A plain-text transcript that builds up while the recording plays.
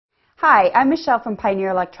Hi, I'm Michelle from Pioneer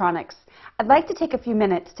Electronics. I'd like to take a few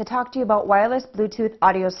minutes to talk to you about wireless Bluetooth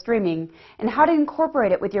audio streaming and how to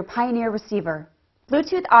incorporate it with your Pioneer receiver.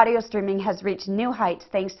 Bluetooth audio streaming has reached new heights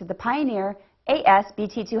thanks to the Pioneer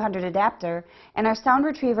AS-BT200 adapter and our Sound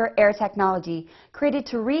Retriever Air technology created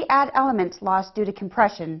to re-add elements lost due to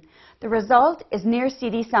compression. The result is near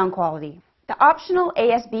CD sound quality. The optional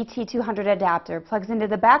AS-BT200 adapter plugs into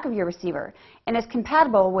the back of your receiver and is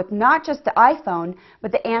compatible with not just the iPhone,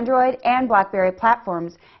 but the Android and BlackBerry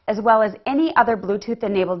platforms, as well as any other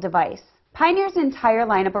Bluetooth-enabled device. Pioneer's entire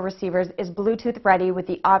lineup of receivers is Bluetooth ready with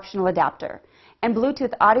the optional adapter, and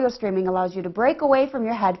Bluetooth audio streaming allows you to break away from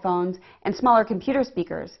your headphones and smaller computer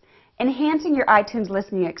speakers, enhancing your iTunes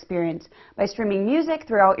listening experience by streaming music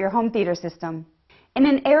throughout your home theater system. In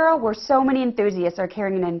an era where so many enthusiasts are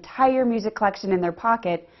carrying an entire music collection in their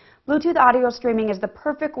pocket, Bluetooth audio streaming is the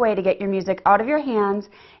perfect way to get your music out of your hands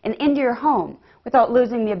and into your home without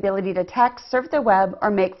losing the ability to text, surf the web, or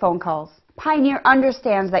make phone calls. Pioneer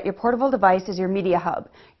understands that your portable device is your media hub,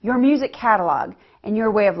 your music catalog, and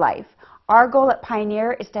your way of life. Our goal at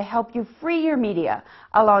Pioneer is to help you free your media,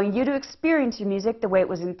 allowing you to experience your music the way it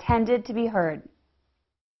was intended to be heard.